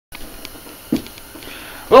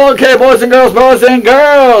Okay, boys and girls,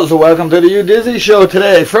 welcome to the U Dizzy Show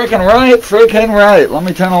today. Freaking right. Let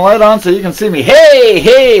me turn the light on so you can see me.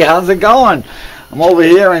 Hey, how's it going? I'm over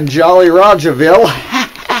here in Jolly Rogerville.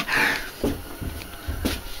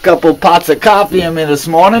 Couple pots of coffee in me this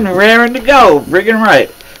morning, raring to go. Freaking right.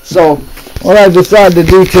 So, what I decided to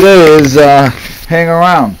do today is hang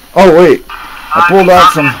around. Oh wait, I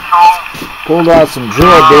pulled out some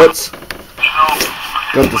drill bits.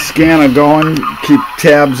 Got the scanner going, keep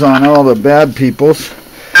tabs on all the bad peoples.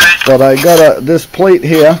 But I got this plate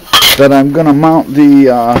here that I'm going to mount the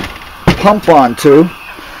pump onto.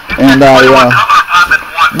 And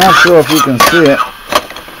I'm not sure if you can see it,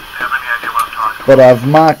 but I've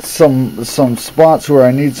marked some spots where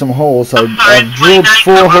I need some holes. I've drilled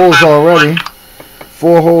 4 holes already,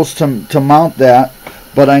 4 holes to mount that,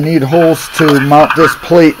 but I need holes to mount this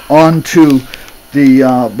plate onto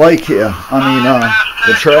the bike here.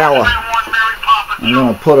 The trailer. I'm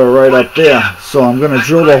going to put it right up there. So I'm going to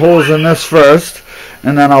drill the holes in this first,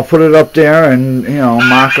 and then I'll put it up there and,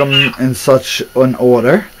 mark them in such an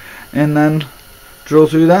order, and then drill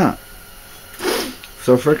through that.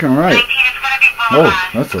 So freaking right. Oh,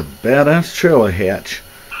 that's a badass trailer hatch.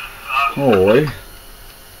 Holy.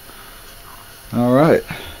 Alright.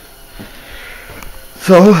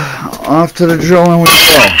 So, off to the drilling we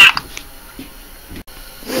go.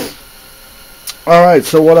 Alright,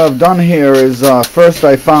 so what I've done here is first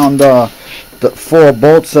I found the 4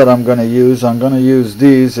 bolts that I'm going to use. I'm going to use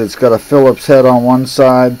these. It's got a Phillips head on one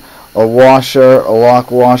side, a washer, a lock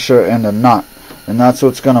washer, and a nut. And that's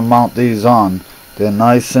what's going to mount these on. They're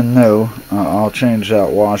nice and new. I'll change that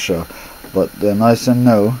washer, but they're nice and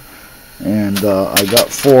new. And I got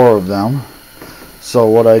 4 of them. So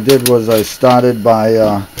what I did was I started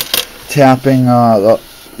by tapping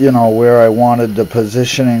where I wanted the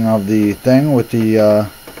positioning of the thing with the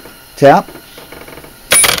tap,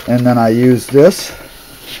 and then I used this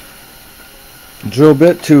drill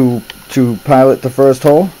bit to pilot the first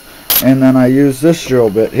hole, and then I used this drill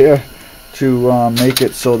bit here to make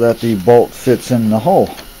it so that the bolt fits in the hole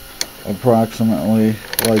approximately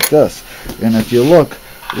like this. And if you look,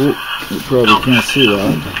 you probably can't see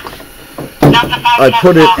that, I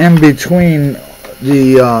put it in between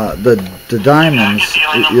the diamonds,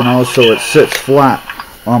 so it sits flat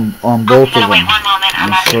on both of them.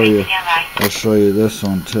 I'll show you this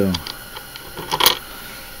one too,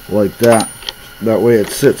 like that. That way it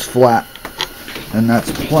sits flat, and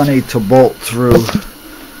that's plenty to bolt through.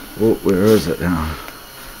 Oh, where is it now?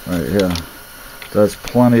 Right here. That's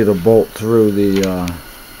plenty to bolt through the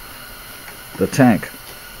tank.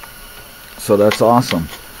 So that's awesome.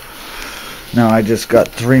 Now I just got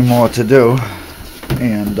 3 more to do,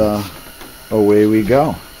 and away we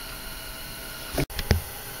go.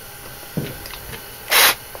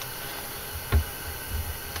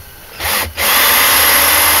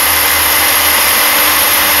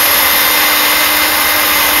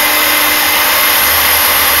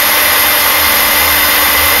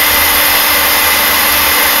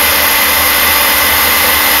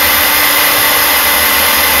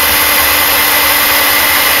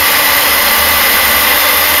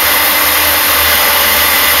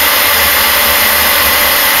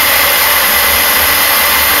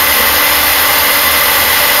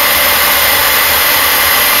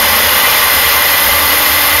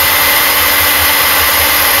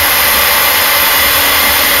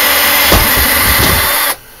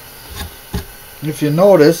 If you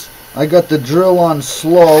notice, I got the drill on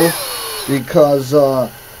slow because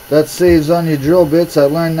that saves on your drill bits. I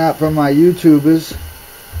learned that from my YouTubers.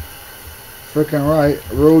 Freaking right,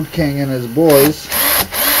 Road King and his boys.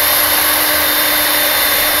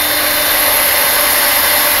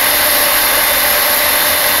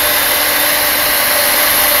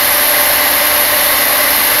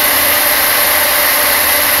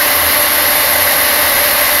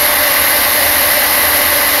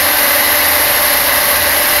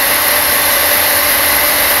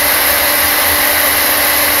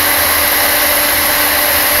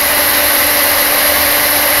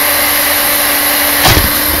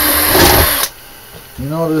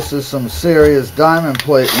 This is some serious diamond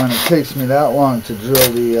plate when it takes me that long to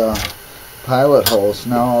drill the pilot holes.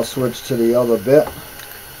 Now I'll switch to the other bit.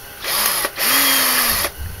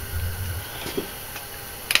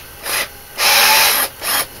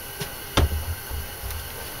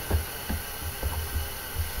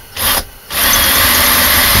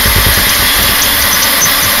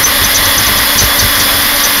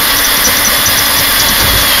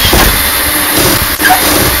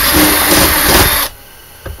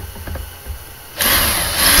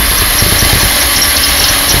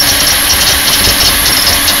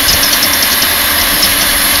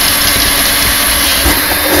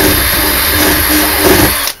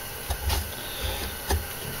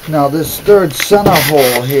 Now this third center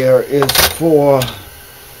hole here is for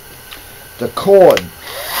the cord.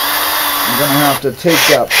 I'm going to have to take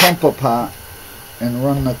that pump apart and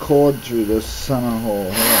run the cord through this center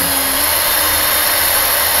hole here.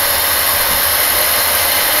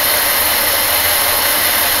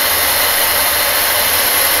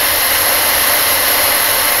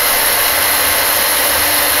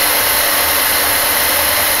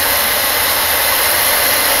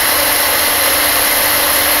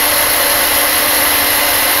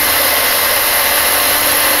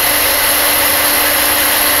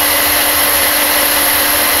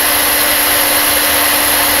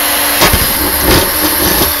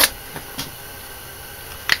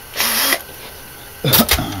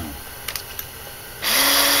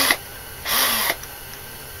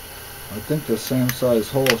 I think the same size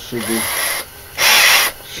hole should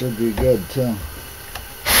be good too.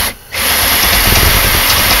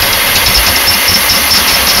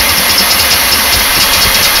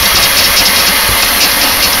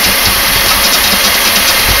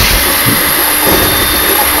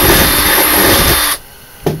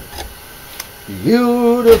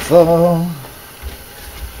 Beautiful.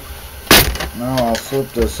 Now I'll flip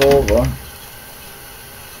this over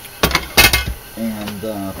and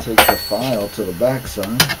take the file to the back side.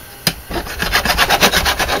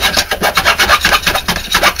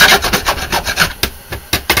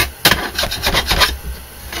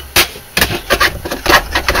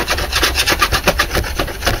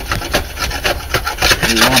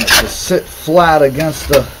 You want it to sit flat against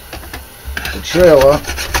the trailer.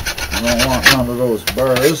 You don't want none of those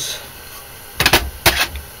burrs.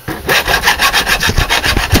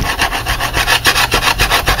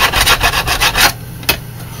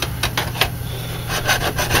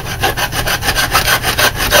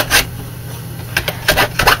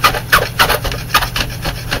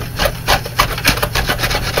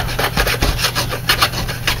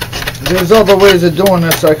 There's other ways of doing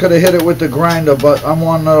this. I could have hit it with the grinder, but I'm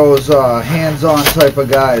one of those hands-on type of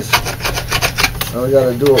guys. So I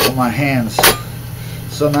got to do it with my hands.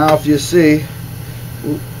 So now if you see,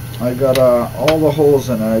 I got all the holes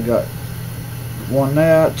in it. I got one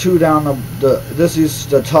there, two down this is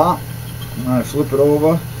the top, and I flip it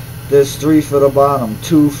over. There's three for the bottom,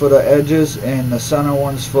 two for the edges, and the center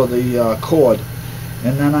one's for the cord.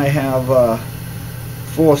 And then I have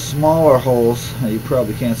four smaller holes. You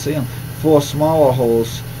probably can't see them. Four smaller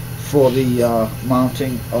holes for the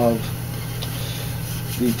mounting of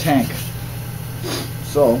the tank.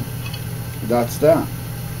 So that's that.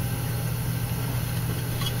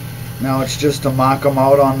 Now it's just to mark them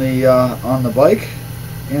out on the bike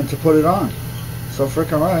and to put it on. So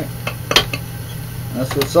frickin' right.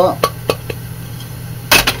 That's what's up.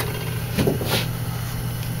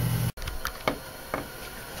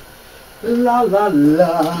 La la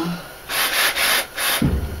la.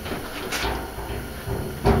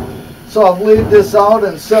 So I've laid this out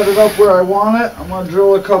and set it up where I want it. I'm going to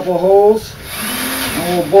drill a couple holes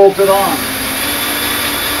and we'll bolt it on.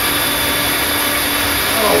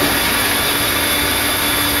 Oh.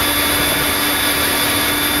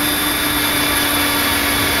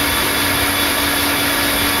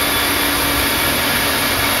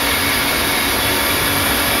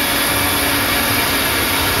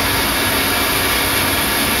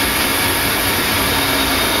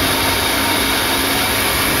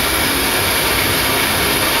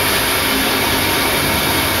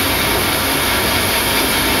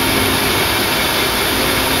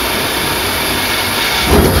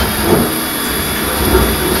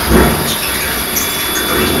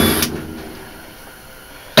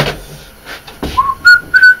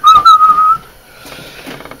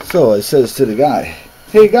 So it says to the guy,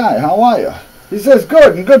 "Hey guy, how are you?" He says,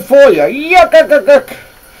 "Good, and good for you." Yuck, yuck, yuck, yuck.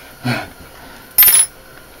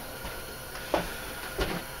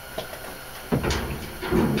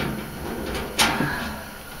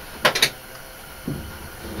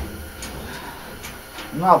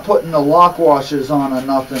 I'm not putting the lock washers on or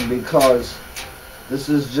nothing because this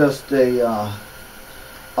is just a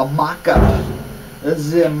maca, a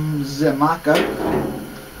zimaka.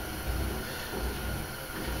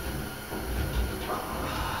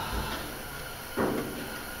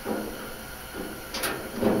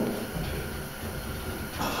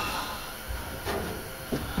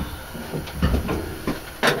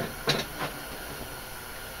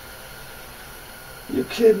 You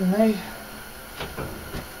kidding me?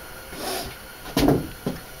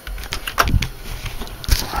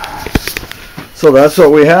 So that's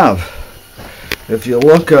what we have. If you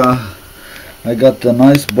look, I got the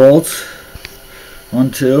nice bolts.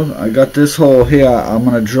 1, 2. I got this hole here. I'm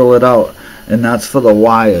gonna drill it out, and that's for the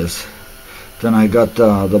wires Then I got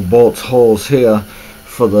the bolts holes here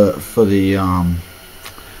for the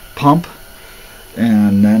pump,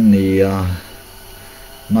 and then the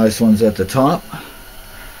nice ones at the top.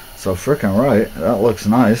 So frickin' right, that looks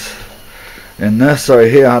nice. And this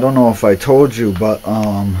right here, I don't know if I told you, but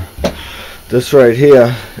this right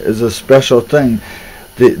here is a special thing.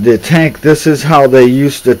 The tank, this is how they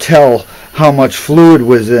used to tell how much fluid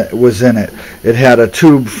was in it. It had a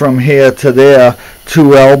tube from here to there,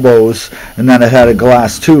 2 elbows, and then it had a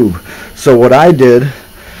glass tube. So what I did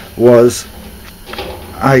was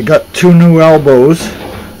I got 2 new elbows,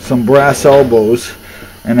 some brass elbows,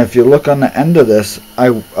 and if you look on the end of this,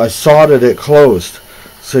 I soldered it closed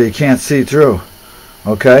so you can't see through.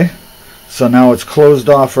 Okay, so now it's closed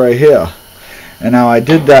off right here, and now I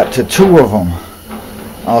did that to 2 of them.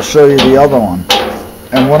 I'll show you the other one.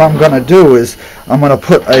 And what I'm going to do is I'm going to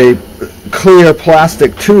put a clear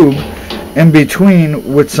plastic tube in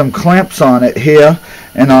between with some clamps on it here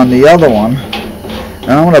and on the other one,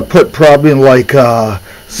 and I'm going to put probably like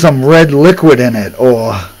some red liquid in it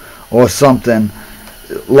or something,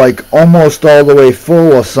 like almost all the way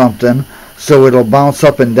full or something, so it'll bounce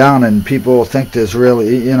up and down and people will think there's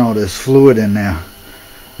really, you know, there's fluid in there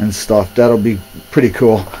and stuff. That'll be pretty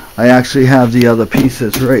cool. I actually have the other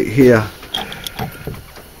pieces right here.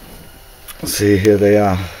 See, here they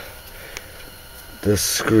are. This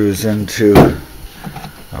screws into,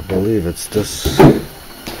 I believe it's this,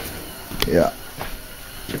 yeah,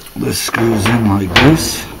 this screws in like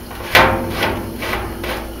this,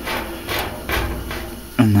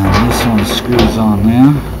 and then this one screws on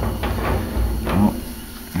there. Oh,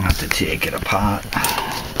 I have to take it apart.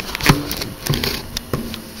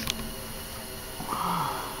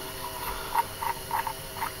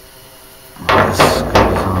 This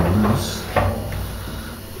screws on this.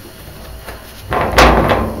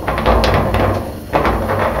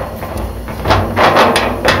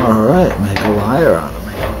 Alright, make a liar out of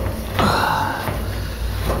me.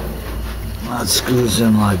 That screws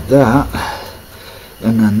in like that.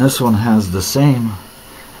 And then this one has the same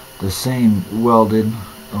welded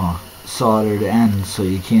or soldered end, so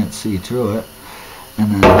you can't see through it.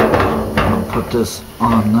 And then I'll put this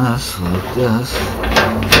on this like this.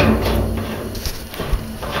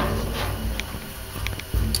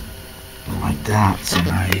 Like that, so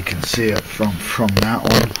now you can see it from that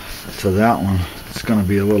one to that one. It's going to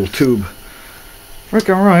be a little tube.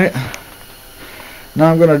 Frickin' right.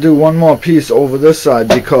 Now I'm going to do one more piece over this side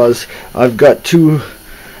because I've got 2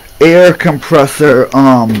 air compressor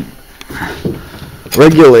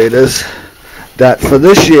regulators that for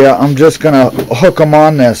this year I'm just going to hook them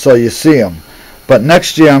on there so you see them. But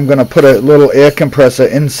next year I'm going to put a little air compressor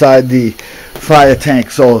inside the fire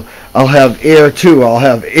tank, so I'll have air too. I'll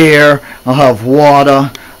have air, I'll have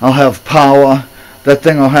water, I'll have power. That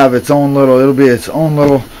thing will have its own little, it'll be its own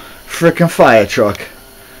little frickin' fire truck.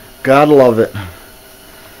 Gotta love it.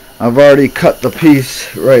 I've already cut the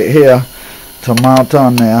piece right here to mount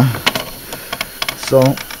on there. So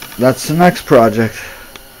that's the next project.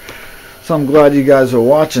 So I'm glad you guys are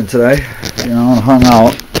watching today, you know, and hung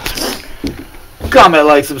out. Comment,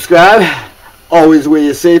 like, subscribe. Always wear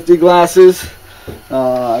your safety glasses.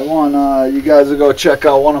 I want you guys to go check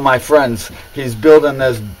out one of my friends. He's building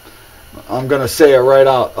this, I'm going to say it right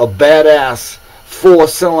out, a badass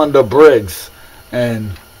 4-cylinder Briggs.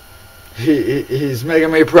 And he's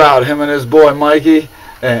making me proud. Him and his boy Mikey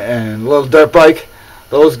and Little Dirt Bike.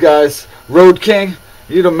 Those guys. Road King,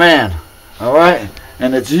 you the man. Alright?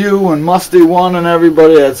 And it's you and Musty One and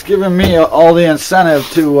everybody that's giving me all the incentive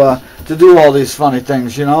to do all these funny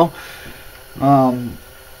things, you know.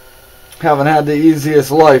 Haven't had the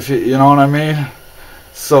easiest life, you know what I mean?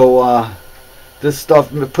 So this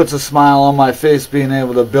stuff puts a smile on my face, being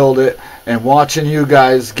able to build it, and watching you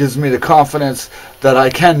guys gives me the confidence that I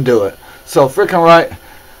can do it. So frickin' right.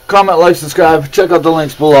 Comment, like, subscribe. Check out the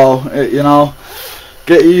links below. You know,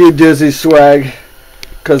 get you Dizzy swag,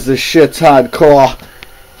 cause this shit's hardcore.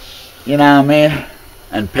 You know what I mean?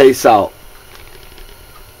 And peace out.